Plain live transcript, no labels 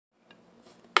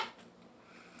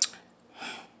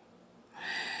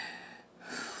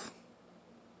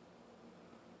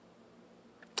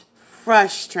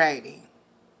frustrating.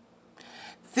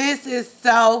 This is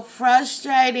so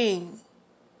frustrating.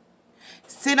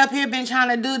 Sit up here been trying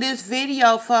to do this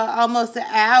video for almost an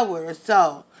hour or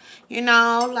so. You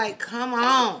know, like, come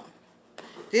on.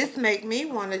 This make me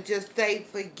want to just say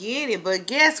forget it. But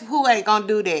guess who ain't going to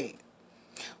do that?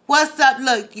 What's up?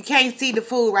 Look, you can't see the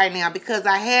food right now because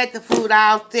I had the food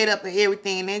all set up and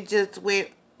everything. And it just went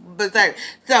berserk.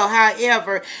 So,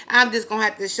 however, I'm just going to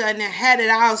have to shut it. Had it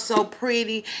all so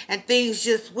pretty and things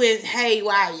just went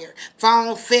haywire.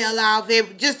 Phone fell off,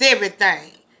 just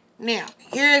everything. Now,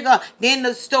 here you go. Then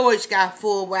the storage got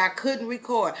full where I couldn't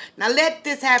record. Now, let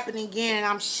this happen again and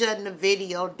I'm shutting the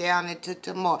video down until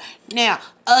tomorrow. Now,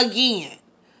 again,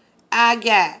 I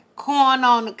got corn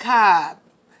on the cob,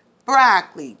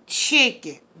 broccoli,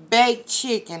 chicken, baked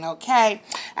chicken, okay?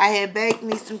 I had baked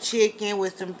me some chicken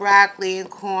with some broccoli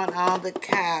and corn on the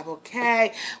cob,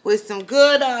 okay? With some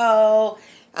good old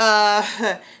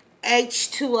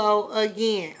H2O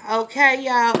again, okay,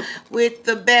 y'all? With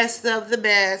the best of the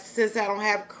best, since I don't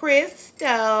have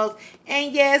crystals.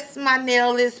 And yes, my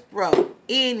nail is broke.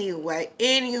 Anyway,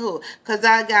 anywho, because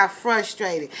I got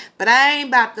frustrated. But I ain't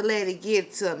about to let it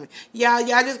get to me. Y'all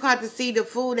just going to have to see the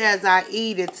food as I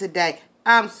eat it today.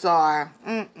 I'm sorry.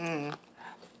 Because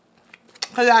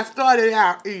I started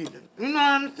out eating. You know what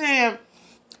I'm saying?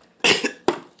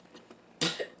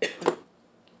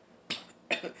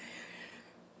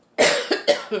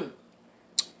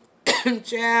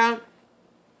 Child.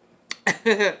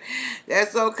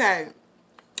 That's okay.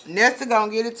 Nesta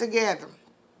gonna get it together.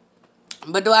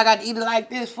 But do I got to eat it like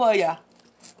this for ya?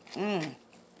 That's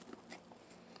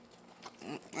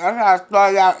how I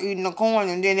started out eating the corn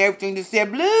and then everything just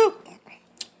said blue.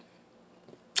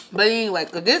 But anyway,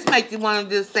 because this makes you want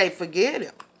to just say forget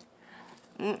it.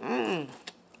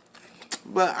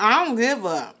 But I don't give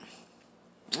up.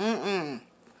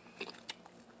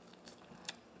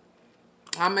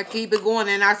 I'm going to keep it going.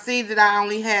 And I see that I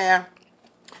only have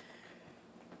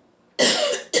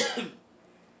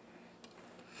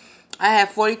I have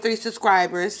 43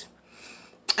 subscribers.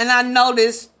 And I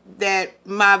noticed that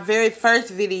my very first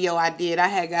video I did, I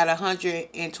had got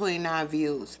 129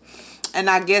 views. And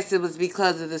I guess it was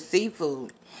because of the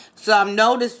seafood. So I'm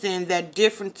noticing that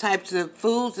different types of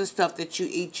foods and stuff that you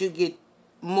eat, you get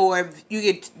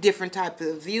different types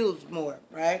of views more,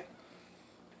 right?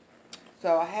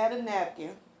 So I had a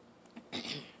napkin. I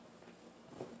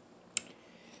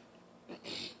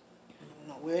don't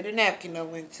know where the napkin I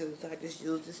went to, so I just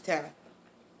used this towel.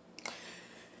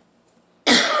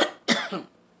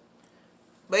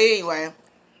 But anyway,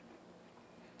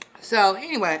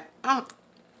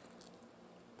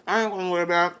 I ain't gonna worry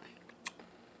about it.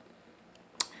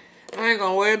 I ain't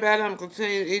gonna worry about it. I'm gonna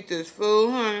continue to eat this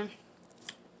food, honey.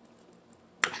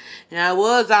 And it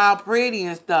was all pretty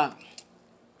and stuff.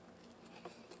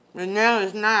 But now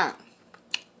it's not.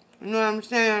 You know what I'm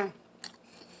saying?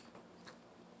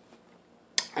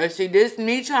 And see, this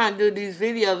me trying to do these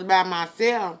videos by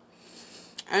myself.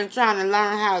 And trying to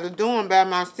learn how to do them by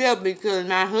myself because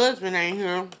my husband ain't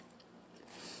here.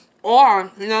 Or,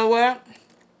 you know what?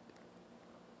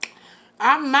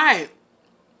 I might.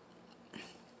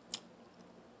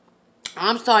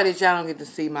 I'm sorry that y'all don't get to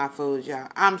see my food, y'all.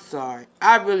 I'm sorry.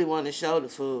 I really want to show the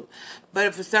food. But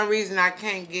if for some reason I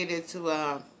can't get it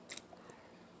to,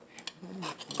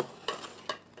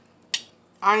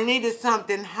 I needed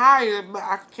something higher, but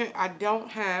I don't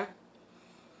have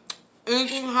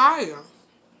anything higher.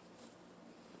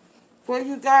 Where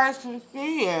you guys can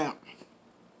see it.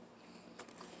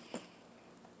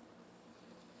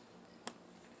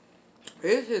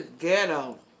 This is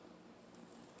ghetto.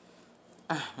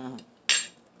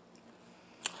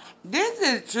 This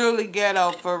is truly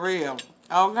ghetto for real.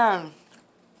 Okay.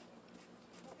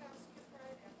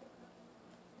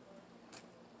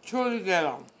 Truly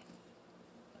ghetto.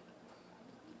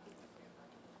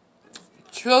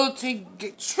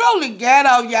 Truly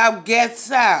ghetto, y'all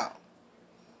gets out.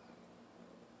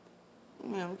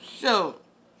 Sure.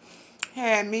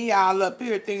 Had me all up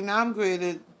here thinking I'm going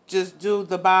to just do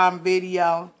the bomb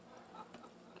video.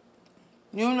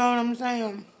 You know what I'm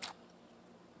saying?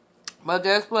 But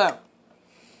guess what?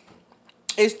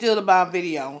 It's still the bomb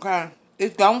video, okay?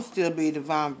 It's gonna still be the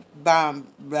bomb,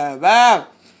 blah, blah.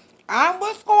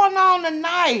 What's going on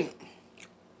tonight?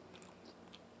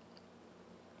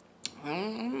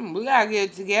 We gotta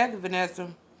get it together,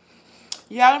 Vanessa.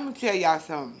 Y'all, let me tell y'all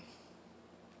something.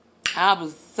 I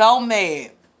was so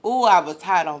mad. Ooh, I was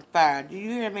hot on fire. Do you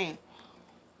hear me?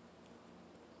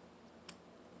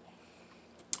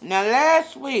 Now,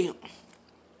 last week,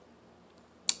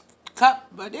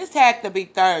 but this had to be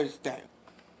Thursday.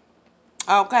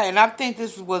 Okay, and I think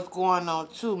this is what's going on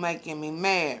too, making me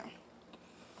mad.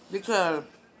 Because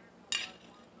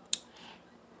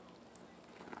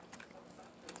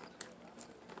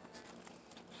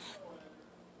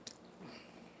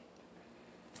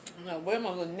where my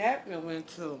little napkin went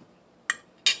to.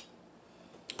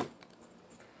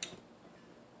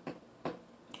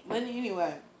 But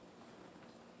anyway,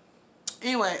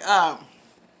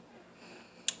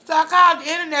 so I called the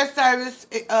internet service,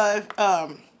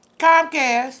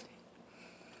 Comcast,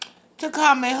 to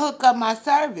come and hook up my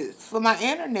service for my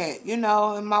internet, you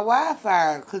know, and my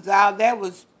Wi-Fi, because all that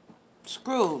was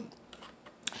screwed.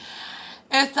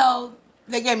 And so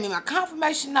they gave me my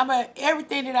confirmation number,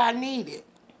 everything that I needed.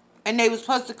 And they were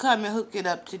supposed to come and hook it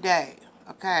up today.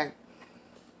 Okay.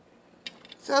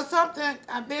 So something,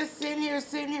 I've been sitting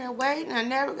here waiting. I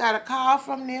never got a call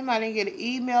from them. I didn't get an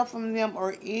email from them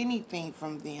or anything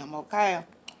from them, okay?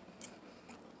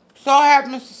 So I have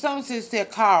Mr. Somerset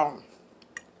said call.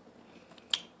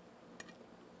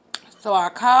 So I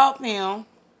called them,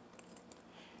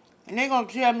 and they're going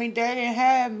to tell me they didn't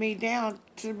have me down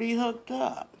to be hooked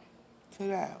up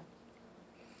today.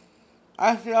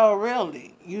 I said, oh,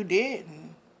 really? You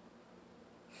didn't?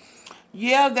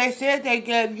 Yeah, they said they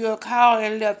gave you a call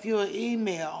and left you an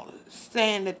email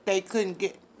saying that they couldn't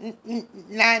get...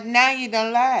 Now you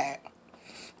done lied.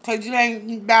 Because you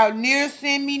ain't about near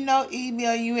send me no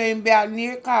email. You ain't about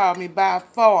near call me by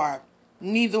far.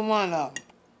 Neither one of them.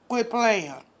 Quit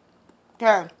playing.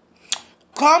 Okay?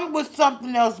 Come with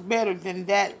something else better than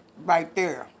that right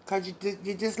there. Because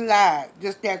you just lied.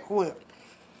 Just that quick.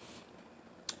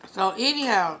 So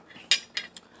anyhow,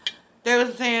 they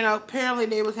was saying apparently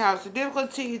they was having some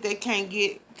difficulties. They can't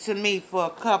get to me for a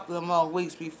couple of more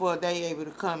weeks before they able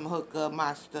to come and hook up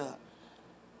my stuff.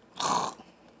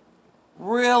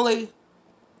 Really?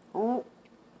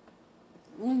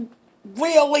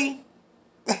 Really?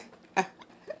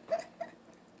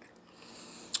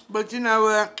 But you know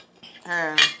what?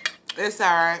 It's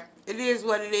alright. It is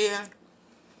what it is.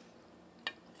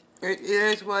 It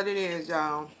is what it is,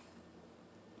 y'all.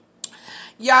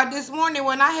 Y'all, this morning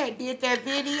when I had did that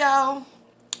video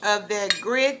of that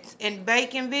grits and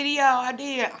bacon video I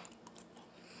did,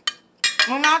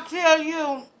 when I tell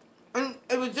you,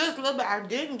 it was just a little bit, I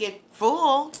didn't get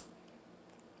full.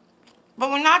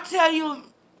 But when I tell you,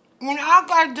 when I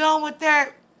got done with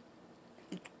that,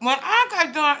 when I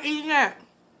got done eating that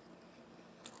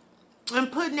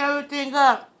and putting everything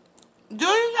up, do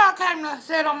you know I came to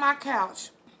sit on my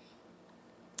couch?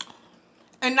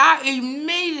 And I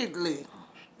immediately,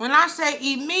 when I say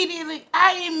immediately,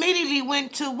 I immediately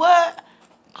went to what?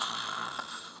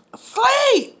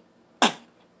 Sleep.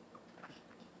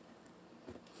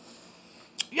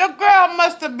 Your girl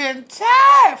must have been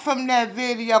tired from that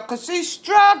video because she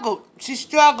struggled. She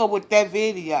struggled with that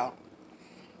video.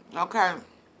 Okay.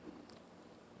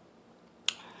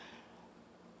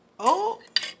 Oh.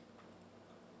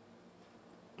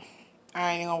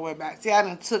 I ain't gonna worry about it. See, I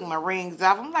done took my rings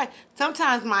off. I'm like,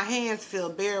 sometimes my hands feel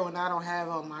bare when I don't have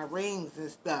on my rings and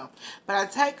stuff. But I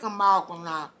take them off when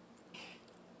I...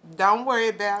 Don't worry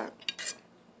about it.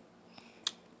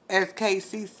 As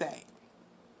KC say.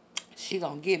 She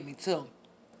gonna get me too.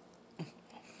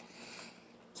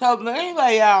 So, but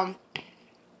anyway,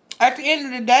 at the end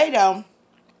of the day, though,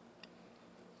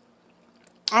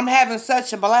 I'm having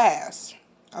such a blast.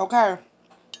 Okay?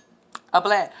 A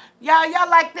blast. Y'all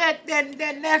like that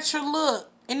natural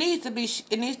look. It needs to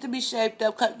be shaped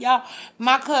up. Cause y'all,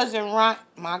 my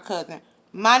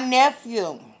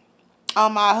nephew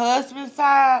on my husband's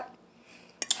side,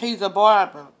 he's a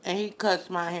barber and he cuts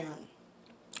my hair.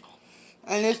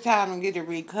 And it's time to get it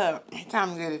recut. It's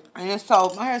time to get it. And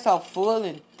my hair's so full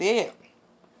and thick.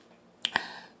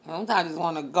 Sometimes I just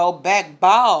want to go back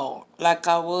bald like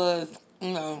I was,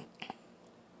 you know.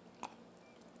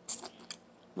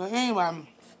 But anyway.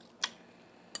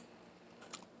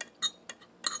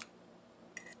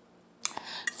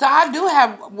 So I do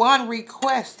have one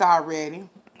request already.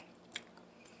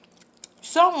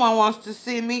 Someone wants to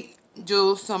see me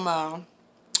do some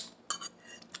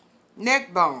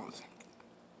neck bones.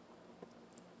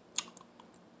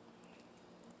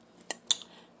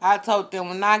 I told them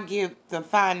when I give the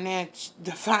finances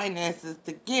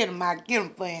to get them, I get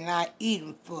them for you and I eat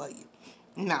them for you.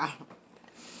 Nah,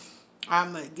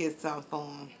 I'm going to get some for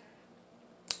them.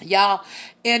 Y'all,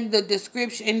 in the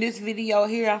description, in this video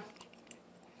here,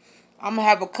 I'm going to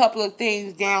have a couple of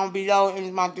things down below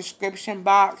in my description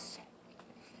box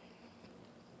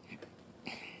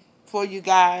for you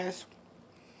guys.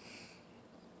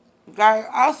 Guys,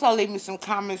 also leave me some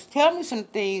comments. Tell me some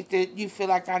things that you feel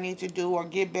like I need to do or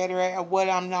get better at or what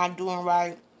I'm not doing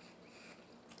right.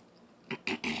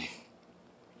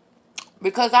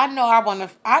 Because I know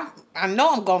I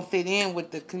know I'm going to fit in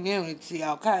with the community,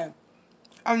 okay?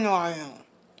 I know I am.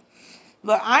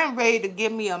 But I'm ready to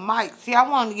give me a mic. See, I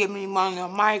want to give me one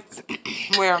of the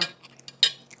mics where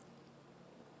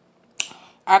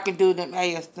I can do them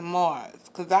ASMRs.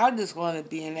 Because I just want to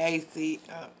be an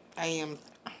AM.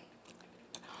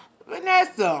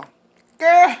 Vanessa,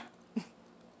 girl,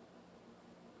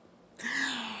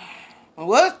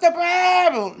 what's the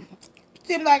problem?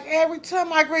 Seems like every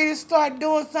time I ready to start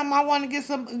doing something, I want to get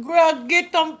some. Girl,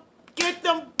 get them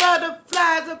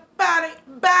butterflies about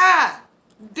it. Bye,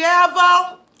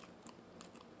 devil.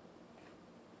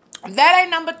 That ain't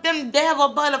nothing but them devil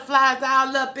butterflies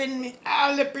all up in me,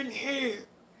 all up in here.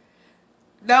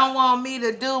 Don't want me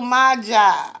to do my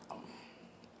job.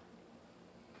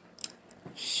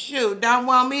 Shoot, don't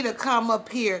want me to come up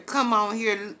here, come on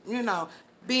here, you know,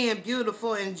 being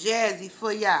beautiful and jazzy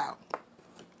for y'all.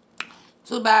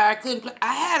 Too bad I couldn't play.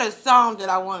 I had a song that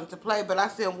I wanted to play, but I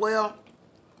said, well,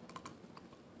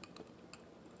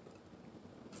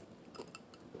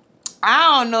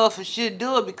 I don't know if I should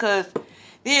do it because,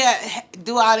 yeah,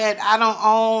 do all that. I don't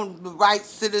own the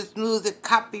rights to this music,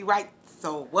 copyrights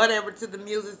or whatever to the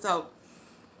music, so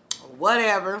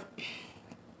whatever,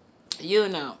 you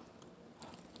know.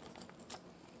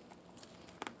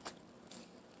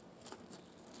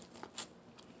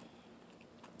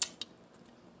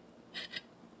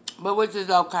 But which is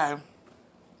okay.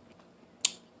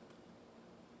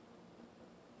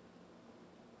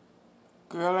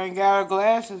 Girl ain't got her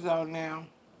glasses on now.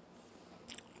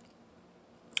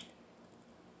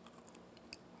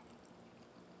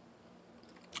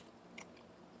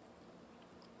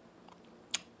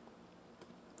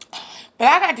 But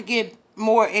I got to get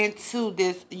more into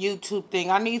this YouTube thing.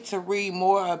 I need to read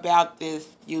more about this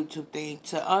YouTube thing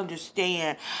to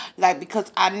understand. Like,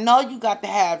 because I know you got to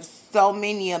have so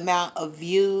many amount of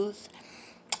views.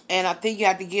 And I think you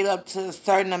have to get up to a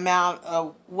certain amount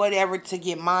of whatever to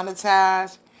get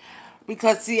monetized.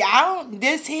 Because, see, I mean,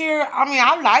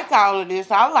 I like all of this.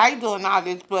 I like doing all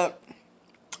this, but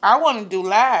I want to do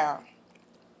live.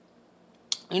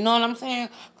 You know what I'm saying?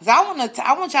 Because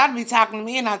I want y'all to be talking to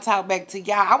me and I talk back to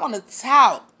y'all. I want to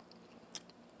talk,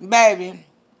 baby.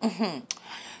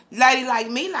 Lady like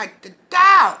me like to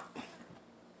talk.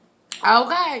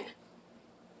 Okay.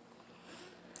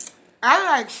 I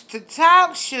like to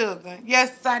talk, sugar.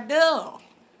 Yes, I do.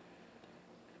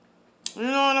 You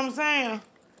know what I'm saying?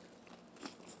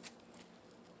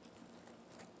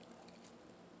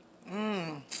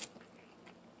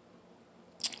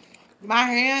 My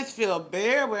hands feel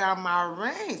bare without my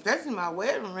ring, especially my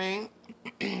wedding ring.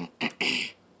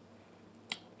 It's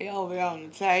over there on the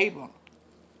table.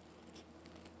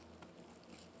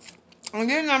 And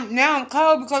then now I'm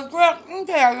cold because, girl, let me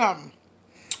tell you something.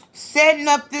 Setting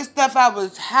up this stuff, I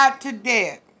was hot to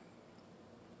death.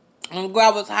 And girl, I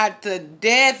was hot to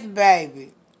death, baby.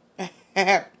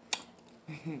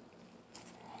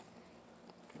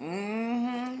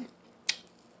 hmm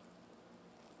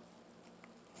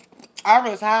I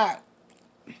was hot.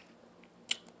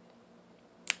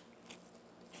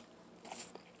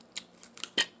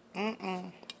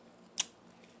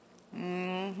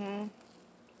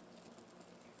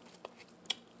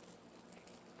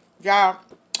 Y'all,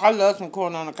 I love some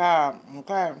corn on the cob,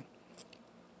 okay?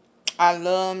 I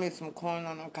love me some corn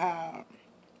on the cob.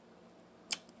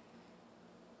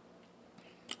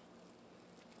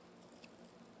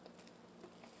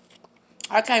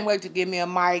 I can't wait to get me a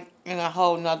mic and a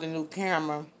whole nother new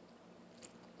camera.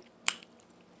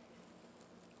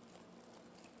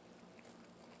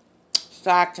 So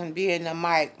I can be in the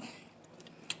mic,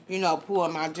 you know, pour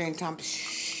my drink time.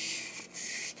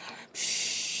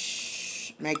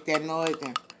 Make that noise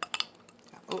and,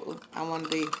 I want to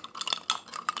be,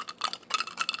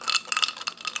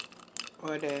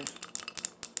 or the,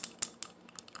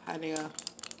 how they are.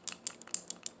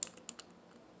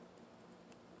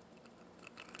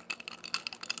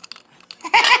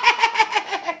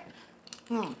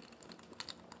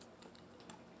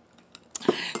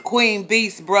 Queen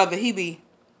Beast brother, he be.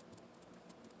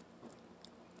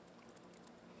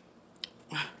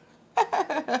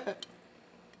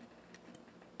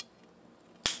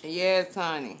 Yes,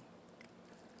 honey.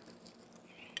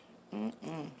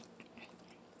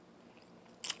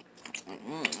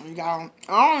 Y'all,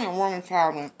 I don't know what I'm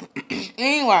talking.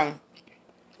 Anyway.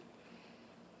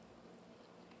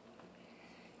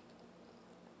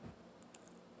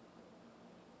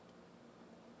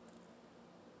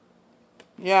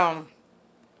 Yeah.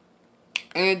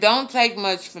 And it don't take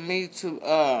much for me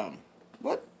to,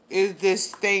 what is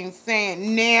this thing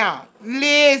saying now?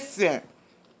 Listen.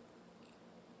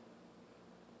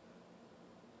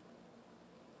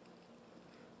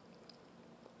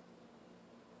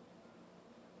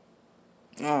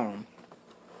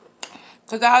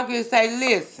 Because I'll just say,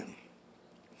 listen,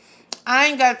 I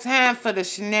ain't got time for the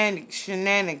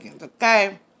shenanigans,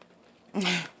 okay?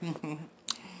 I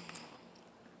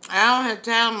don't have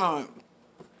time on it.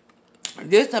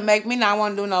 This to make me not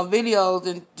want to do no videos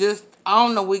and just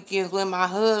on the weekends when my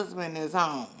husband is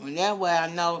home. And that way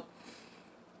I know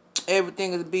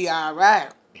everything will be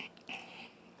alright.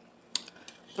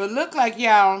 But look like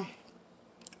y'all,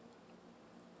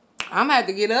 I'm going to have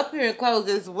to get up here and close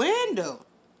this window.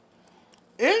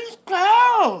 It's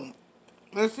cold.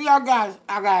 Let's see, I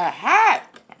got hot.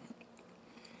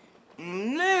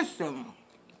 Listen,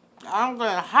 I'm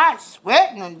getting hot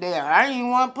sweating in there. I didn't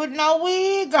even want to put no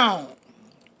wig on.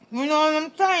 You know what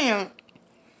I'm saying?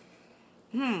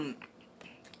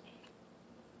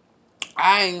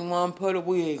 I ain't even want to put a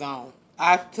wig on.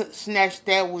 I snatched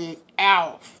that wig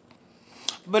off.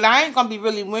 But I ain't going to be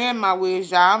really wearing my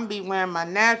wigs, y'all. I'm going to be wearing my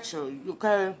natural,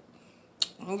 okay?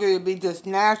 I'm going to be just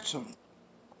natural.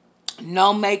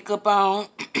 No makeup on.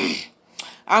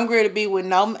 I'm going to be with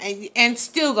no... And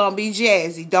still going to be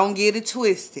jazzy. Don't get it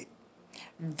twisted.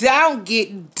 Don't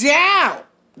get down.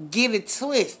 Get it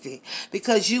twisted.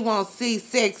 Because you won't see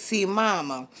sexy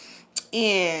mama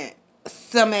in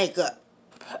some makeup.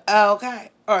 Okay?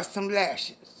 Or some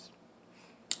lashes.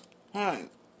 Honey.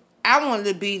 I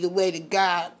wanted to be the way that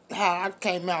God, how I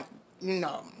came out, you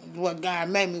know, what God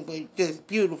made me with, this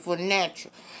beautiful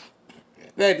natural.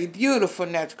 Baby, beautiful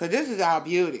natural, because this is our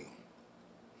beauty.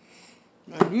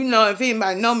 You know, if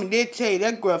anybody know me, they'll tell you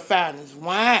that girl fine as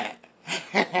wine.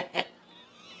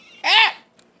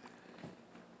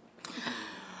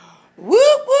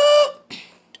 Whoop, whoop.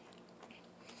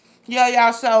 Yeah,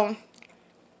 y'all, so...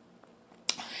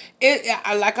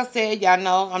 like I said, y'all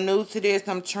know, I'm new to this.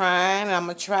 I'm trying. I'm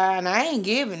going to try. And I ain't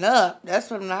giving up.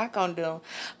 That's what I'm not going to do.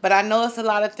 But I know it's a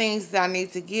lot of things that I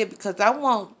need to give because I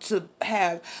want to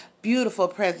have beautiful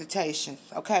presentations.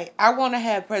 Okay? I want to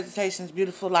have presentations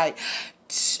beautiful like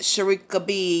Sharika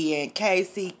B and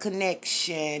KC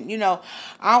Connection. You know,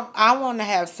 I want to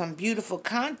have some beautiful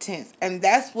content. And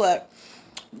that's what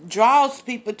draws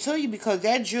people to you because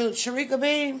that Sharika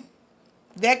B,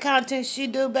 that content she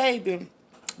do, baby.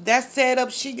 That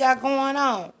setup she got going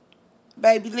on.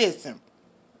 Baby, listen.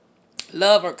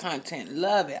 Love her content.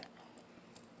 Love it.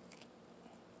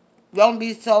 Don't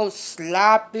be so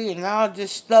sloppy and all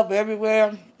this stuff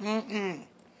everywhere. And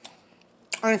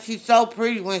she's so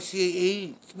pretty when she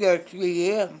eats. Yes, she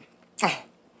is.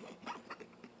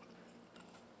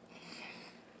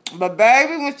 But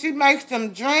baby, when she makes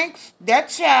them drinks, that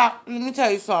child, let me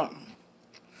tell you something.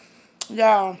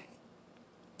 Y'all.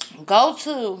 Go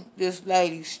to this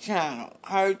lady's channel.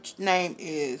 Her name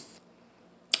is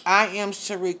I Am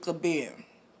Sharika Beer.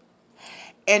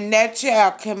 And that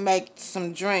child can make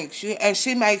some drinks. And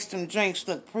she makes them drinks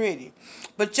look pretty.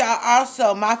 But y'all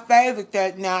also, my favorite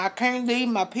that now, I can't leave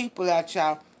my people out,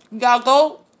 y'all. Y'all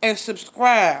go and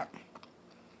subscribe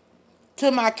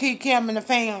to my Key Cam and the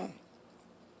Fam.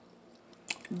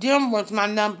 Them was my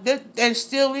number, and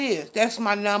still is. That's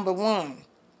my number one.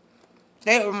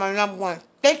 They were my number one.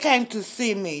 They came to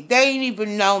see me. They didn't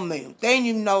even know me. They didn't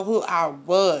even know who I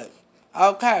was.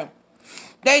 Okay?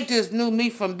 They just knew me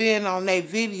from being on their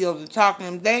videos and talking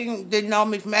to them. They didn't know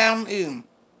me from Adam Eve.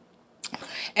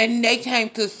 And they came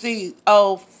to see,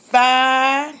 oh,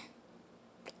 fine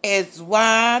as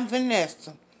wine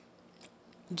Vanessa.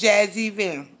 Jazzy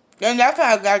V. And that's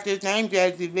how I got this name,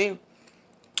 Jazzy V.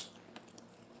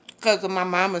 Because of my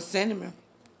mama's sentiment.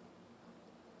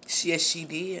 Yes, she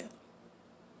did.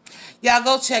 Y'all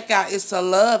go check out It's a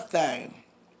Love Thing.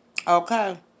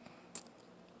 Okay?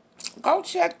 Go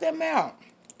check them out.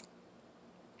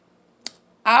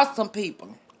 Awesome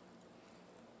people.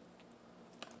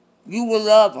 You will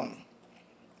love them.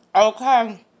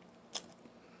 Okay?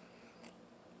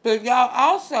 But y'all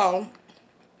also...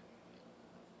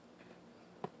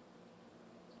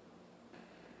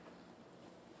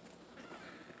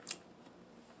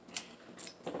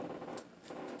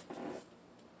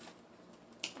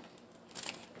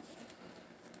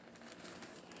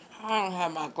 I don't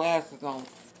have my glasses on.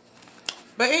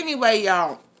 But anyway,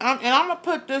 y'all, I'm going to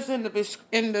put this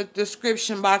in the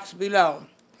description box below.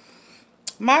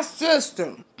 My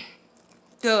sister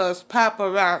does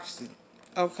paparazzi,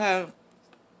 okay?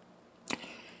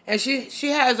 And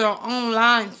she has her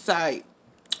online site,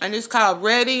 and it's called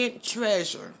Radiant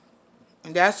Treasure.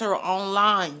 And that's her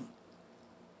online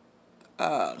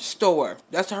store.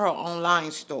 That's her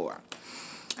online store.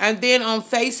 And then on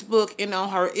Facebook and on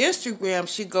her Instagram,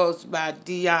 she goes by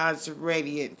Dion's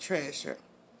Radiant Treasure.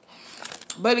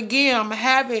 But again, I'm going to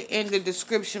have it in the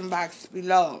description box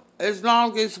below. As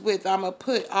long as I'm going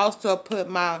to also put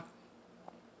my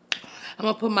I'm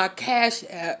going to put my Cash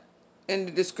App in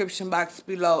the description box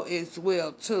below as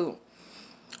well, too.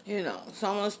 You know, so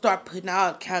I'm going to start putting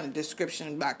all kind of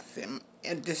description box and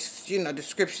just, you know,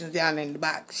 descriptions down in the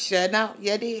box. Shut up.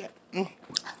 Yeah, did. But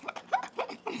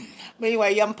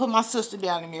anyway, yeah, I'm going to put my sister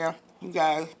down in there, you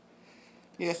guys.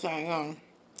 Yes, I am.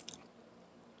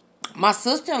 My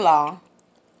sister-in-law,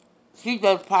 she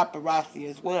does paparazzi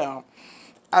as well.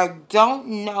 I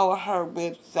don't know her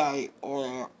website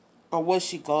or what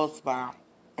she goes by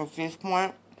at this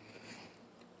point.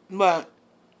 But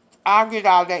I'll get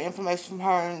all that information from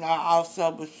her, and I also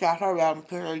will shout her out and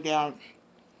put her down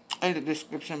in the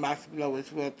description box below as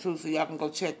well, too. So y'all can go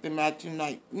check them out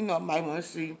tonight. You know, might want to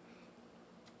see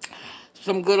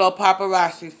some good old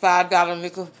paparazzi. $5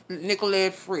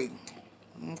 nickel free.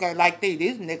 Okay, like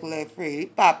these nickel free. These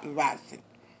paparazzi.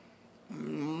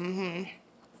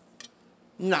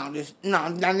 No,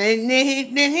 then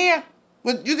here.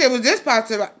 What you said was this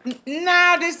paparazzi?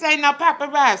 No, this ain't no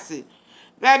paparazzi.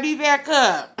 Gotta be back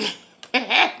up. This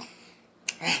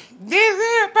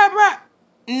here paparazzi?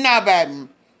 No, baby.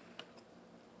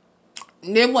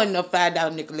 There wasn't no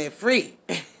 $5 nickel free.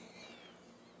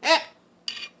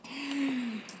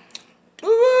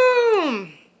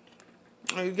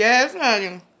 Yes,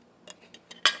 honey.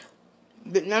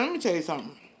 But now let me tell you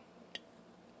something.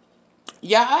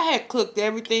 Yeah, I had cooked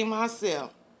everything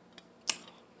myself.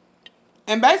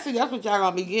 And basically, that's what y'all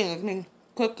gonna be getting, is me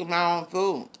cooking my own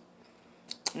food.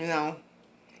 You know,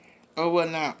 or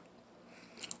whatnot.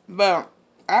 But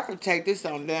I could take this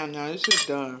on down now. This is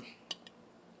done.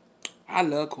 I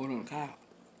love corn on the cob.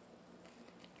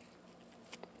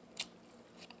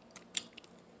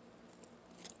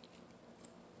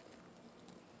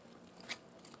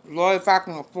 Lord, if I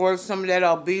can afford some of that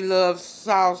old B-Love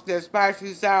sauce, that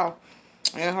spicy sauce,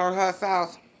 and her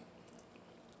sauce,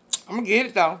 I'm going to get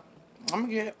it, though. I'm going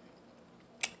to get it.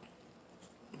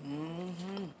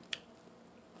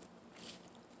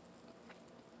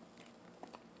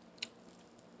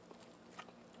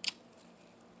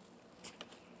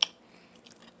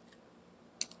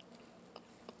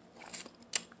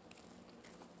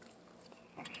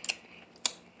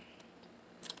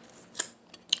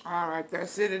 Alright,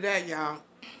 that's it of that, y'all.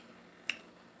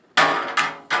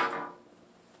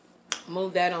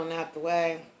 Move that on out the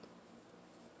way.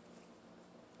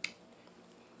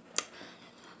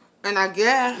 And I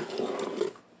guess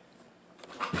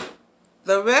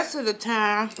the rest of the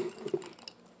time,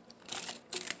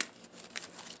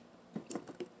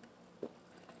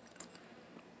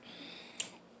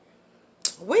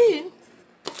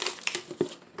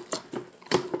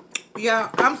 y'all,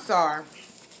 I'm sorry.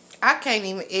 I can't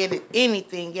even edit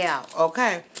anything out,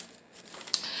 okay?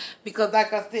 Because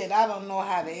like I said, I don't know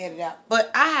how to edit out. But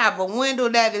I have a window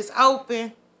that is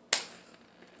open.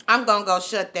 I'm going to go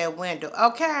shut that window,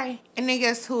 okay? And then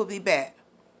guess who will be back?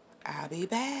 I'll be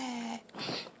back.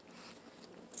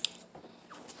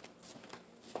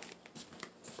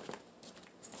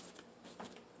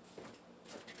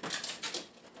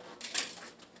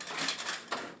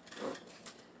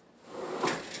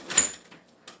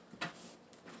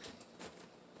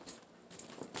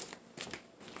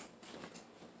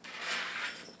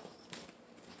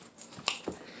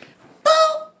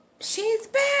 She's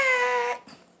back.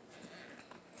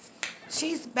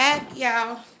 She's back,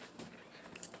 y'all.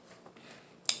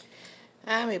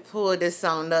 Let me pull this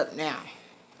on up now.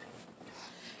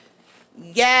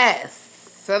 Yes.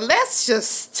 So let's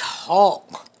just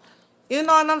talk. You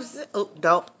know what I'm saying? Oh,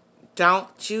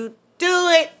 don't you do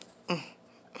it.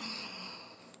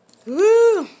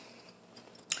 Woo.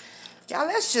 Y'all,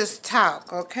 let's just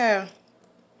talk, okay?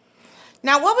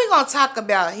 Now, what we're going to talk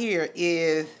about here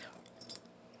is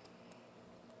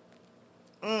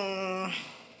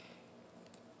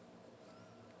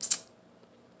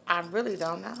I really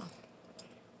don't know.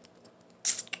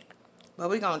 But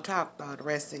we're going to talk about the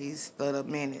rest of these little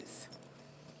minutes.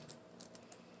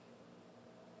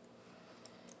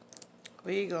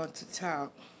 We're going to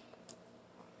talk.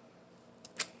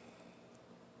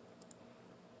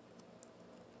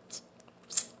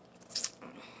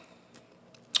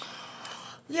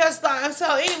 Yes,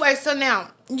 so anyway, so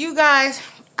now, you guys,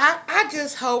 I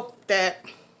just hope that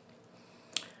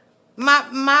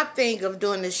my thing of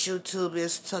doing this YouTube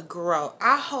is to grow.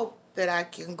 I hope that I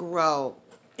can grow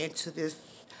into this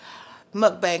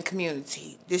mukbang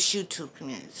community, this YouTube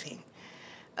community.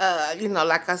 You know,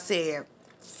 like I said,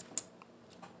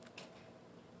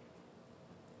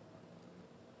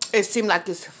 it seemed like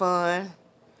it's fun,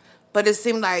 but it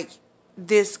seemed like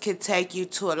this could take you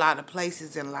to a lot of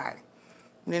places in life.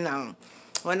 You know,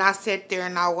 when I sat there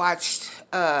and I watched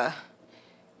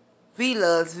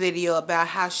V-Love's video about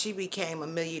how she became a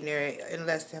millionaire in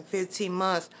less than 15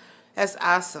 months. That's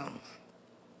awesome.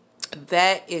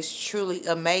 That is truly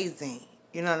amazing.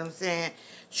 You know what I'm saying?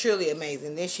 Truly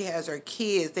amazing. Then she has her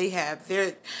kids. They have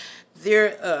their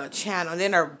channel.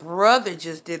 Then her brother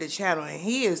just did a channel, and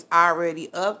he is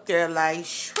already up there like,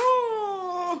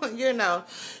 you know.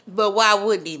 But why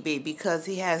wouldn't he be? Because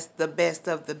he has the best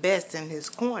of the best in his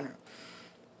corner.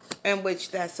 In which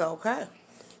that's okay.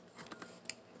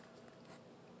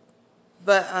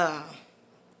 But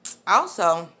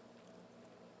also,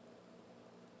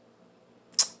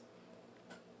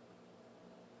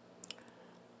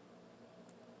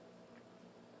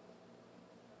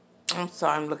 I'm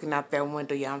sorry, I'm looking out that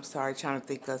window. Yeah, I'm sorry, trying to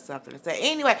think of something to say.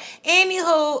 Anyway,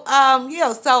 anywho,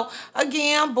 yeah, so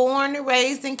again, born and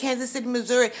raised in Kansas City,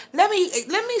 Missouri. Let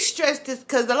me stress this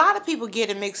because a lot of people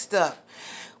get it mixed up.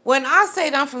 When I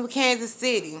say that I'm from Kansas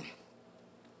City,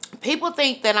 people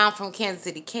think that I'm from Kansas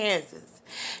City, Kansas.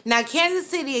 Now, Kansas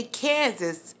City,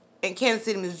 Kansas, and Kansas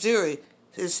City, Missouri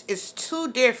is two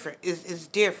different. It's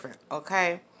different,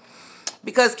 okay?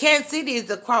 Because Kansas City is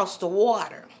across the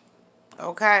water,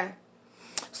 okay?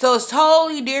 So it's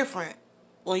totally different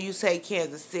when you say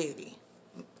Kansas City.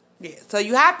 Yeah, so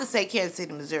you have to say Kansas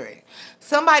City, Missouri.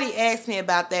 Somebody asked me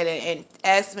about that and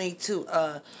asked me to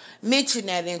mention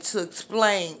that and to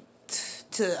explain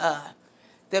to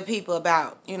the people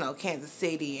about, you know, Kansas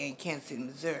City and Kansas City,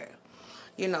 Missouri.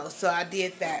 You know, so I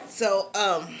did that. So,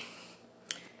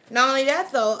 not only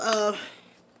that, though,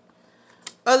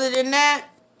 other than that,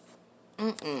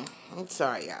 I'm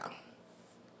sorry, y'all.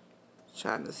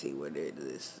 Trying to see where this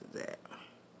is at.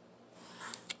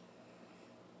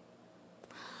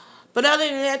 But other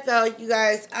than that, though, you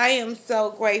guys, I am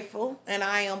so grateful, and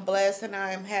I am blessed, and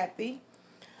I am happy.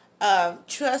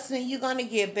 Trust me, you're going to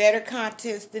get better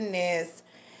contents than this.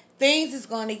 Things is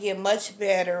going to get much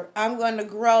better. I'm going to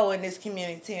grow in this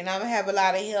community, and I'm going to have a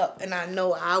lot of help, and I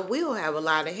know I will have a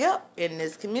lot of help in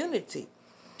this community.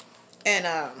 And,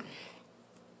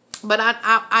 but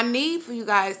I need for you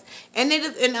guys, and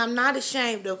I'm not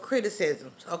ashamed of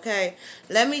criticisms, okay?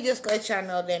 Let me just let y'all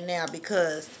know that now,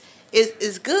 because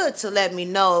it's good to let me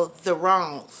know the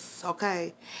wrongs,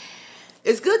 okay?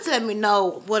 It's good to let me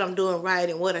know what I'm doing right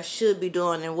and what I should be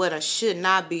doing and what I should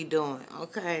not be doing,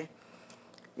 okay?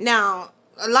 Now,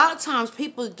 a lot of times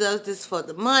people does this for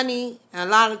the money, and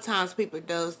a lot of times people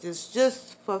does this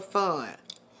just for fun,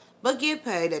 but get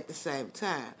paid at the same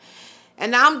time.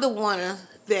 And I'm the one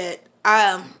that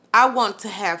I want to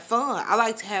have fun. I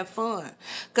like to have fun.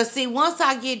 Because, see, once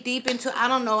I get deep into, I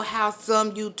don't know how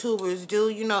some YouTubers do.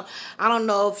 You know, I don't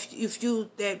know if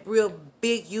you that real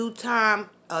big YouTuber,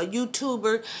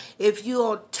 if you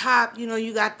on top, you know,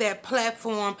 you got that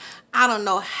platform. I don't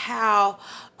know how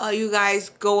you guys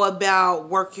go about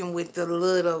working with the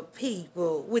little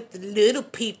people,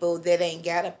 that ain't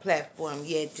got a platform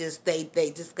yet. Just they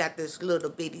just got this little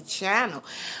bitty channel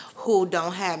who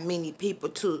don't have many people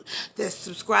that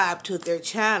subscribe to their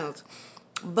channels.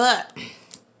 But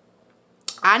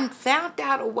I found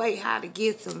out a way how to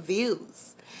get some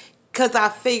views, because I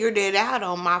figured it out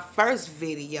on my first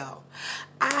video.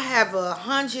 I have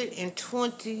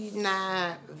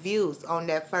 129 views on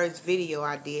that first video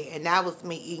I did, and that was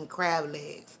me eating crab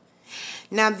legs.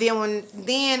 Now then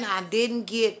I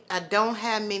don't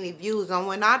have many views on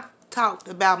when I talked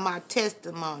about my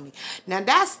testimony. Now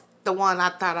that's the one I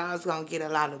thought I was going to get a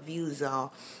lot of views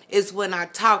on. Is when I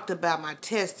talked about my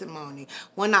testimony,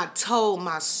 when I told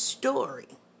my story.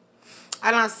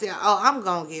 And I said, oh, I'm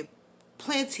going to get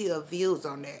plenty of views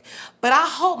on that. But I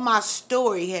hope my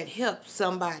story had helped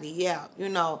somebody out, you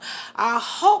know. I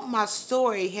hope my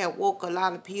story had woke a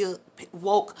lot of people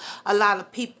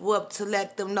up to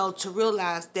let them know, to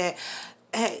realize that,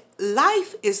 hey,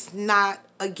 life is not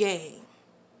a game.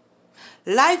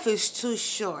 Life is too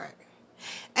short.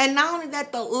 And not only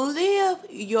that, though, live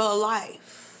your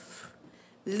life.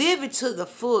 Live it to the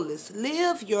fullest.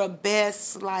 Live your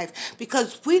best life.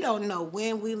 Because we don't know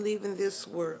when we leave in this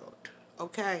world.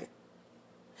 Okay?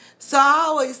 So I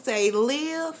always say,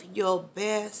 live your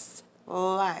best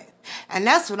life. And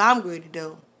that's what I'm going to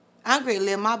do. I'm going to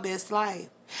live my best life.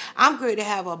 I'm going to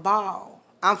have a ball.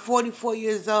 I'm 44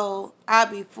 years old. I'll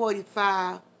be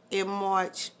 45 in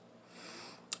March.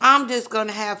 I'm just going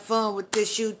to have fun with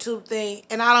this YouTube thing.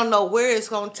 And I don't know where it's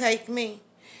going to take me.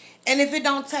 And if it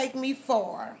don't take me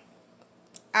far,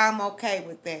 I'm okay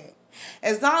with that.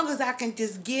 As long as I can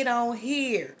just get on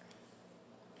here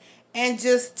and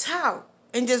just talk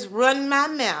and just run my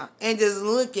mouth and just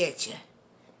look at you.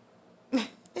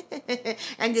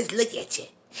 And just look at you.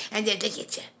 And just look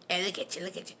at you. And look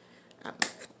at you.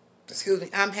 Excuse me.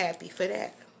 I'm happy for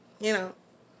that. You know.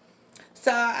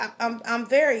 So I'm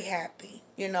very happy,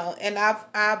 you know, and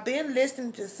I've been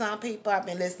listening to some people. I've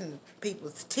been listening to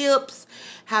people's tips,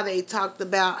 how they talked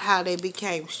about how they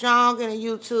became strong in the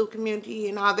YouTube community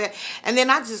and all that. And then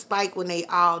I just like when they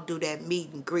all do that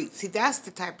meet and greet. See, that's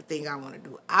the type of thing I want to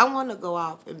do. I want to go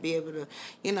off and be able to,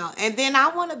 you know, and then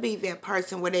I want to be that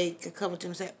person where they can come to them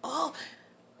and say, oh,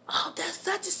 that's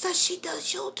such and such. She does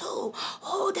YouTube.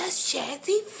 Oh, that's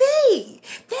Shazzy V.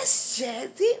 That's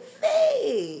Shazzy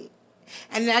V.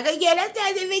 And then I go, yeah, that's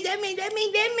Shazzy V. That me.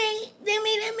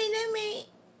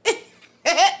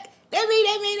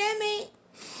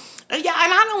 And yeah,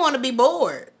 and I don't want to be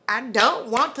bored. I don't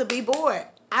want to be bored.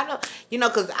 I don't, you know,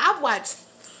 because I've watched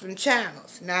some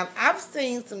channels. Now, I've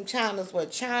seen some channels where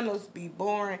channels be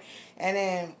boring, and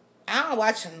then I don't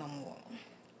watch them no more.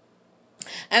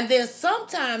 And then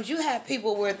sometimes you have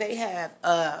people where they have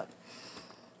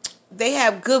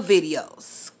good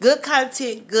videos, good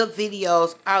content, good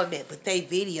videos, all that, but they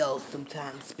videos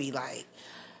sometimes be like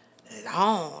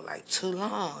long, like too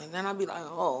long. And then I'll be like,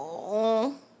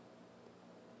 oh,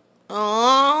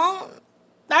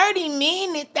 30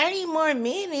 minutes, 30 more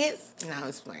minutes. No, I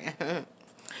was playing.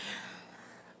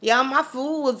 Y'all, my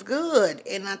food was good,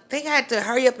 and I think I had to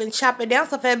hurry up and chop it down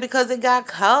so fast because it got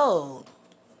cold.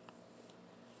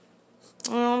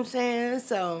 You know what I'm saying?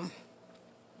 So,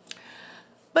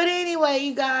 but anyway,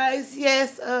 you guys,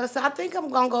 yes, so I think I'm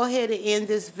going to go ahead and end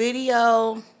this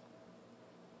video.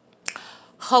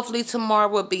 Hopefully tomorrow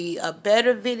will be a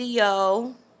better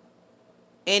video,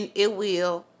 and it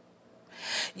will.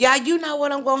 Yeah, you know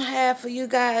what I'm going to have for you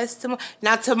guys tomorrow.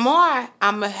 Now, tomorrow,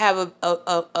 I'm going to have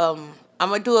I'm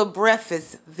going to do a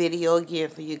breakfast video again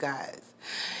for you guys.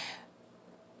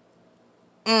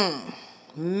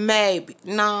 Maybe.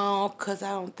 No, because I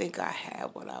don't think I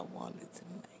have what I wanted to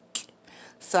make.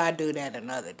 So I do that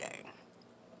another day.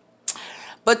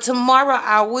 But tomorrow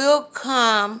I will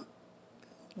come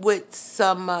with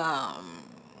some, I'm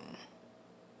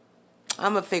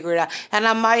going to figure it out. And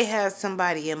I might have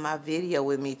somebody in my video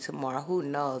with me tomorrow. Who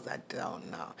knows? I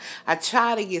don't know. I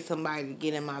tried to get somebody to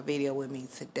get in my video with me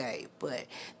today, but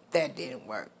that didn't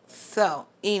work. So,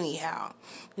 anyhow,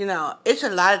 you know, it's a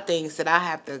lot of things that I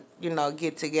have to, you know,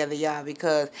 get together, y'all,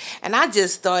 because, and I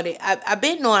just started, I've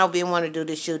been knowing I've been wanting to do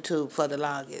this YouTube for the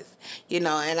longest, you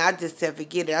know, and I just said,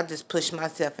 forget it. I just pushed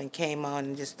myself and came on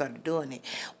and just started doing it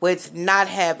with not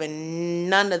having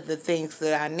none of the things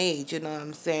that I need, you know what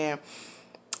I'm saying?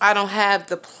 I don't have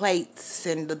the plates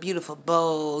and the beautiful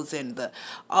bowls and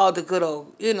all the good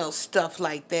old, you know, stuff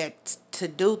like that to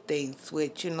do things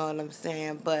with, you know what I'm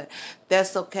saying? But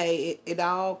that's okay.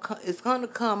 It's going to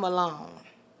come along,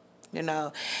 you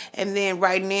know. And then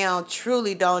right now,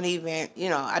 truly don't even, you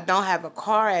know, I don't have a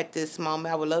car at this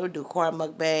moment. I would love to do car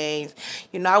mukbangs.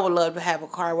 You know, I would love to have a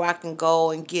car where I can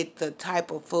go and get the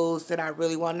type of foods that I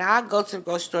really want. Now, I go to the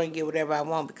grocery store and get whatever I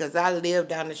want because I live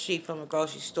down the street from a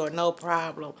grocery store, no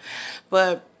problem.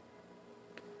 But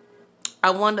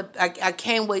I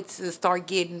can't wait to start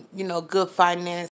getting, you know, good finance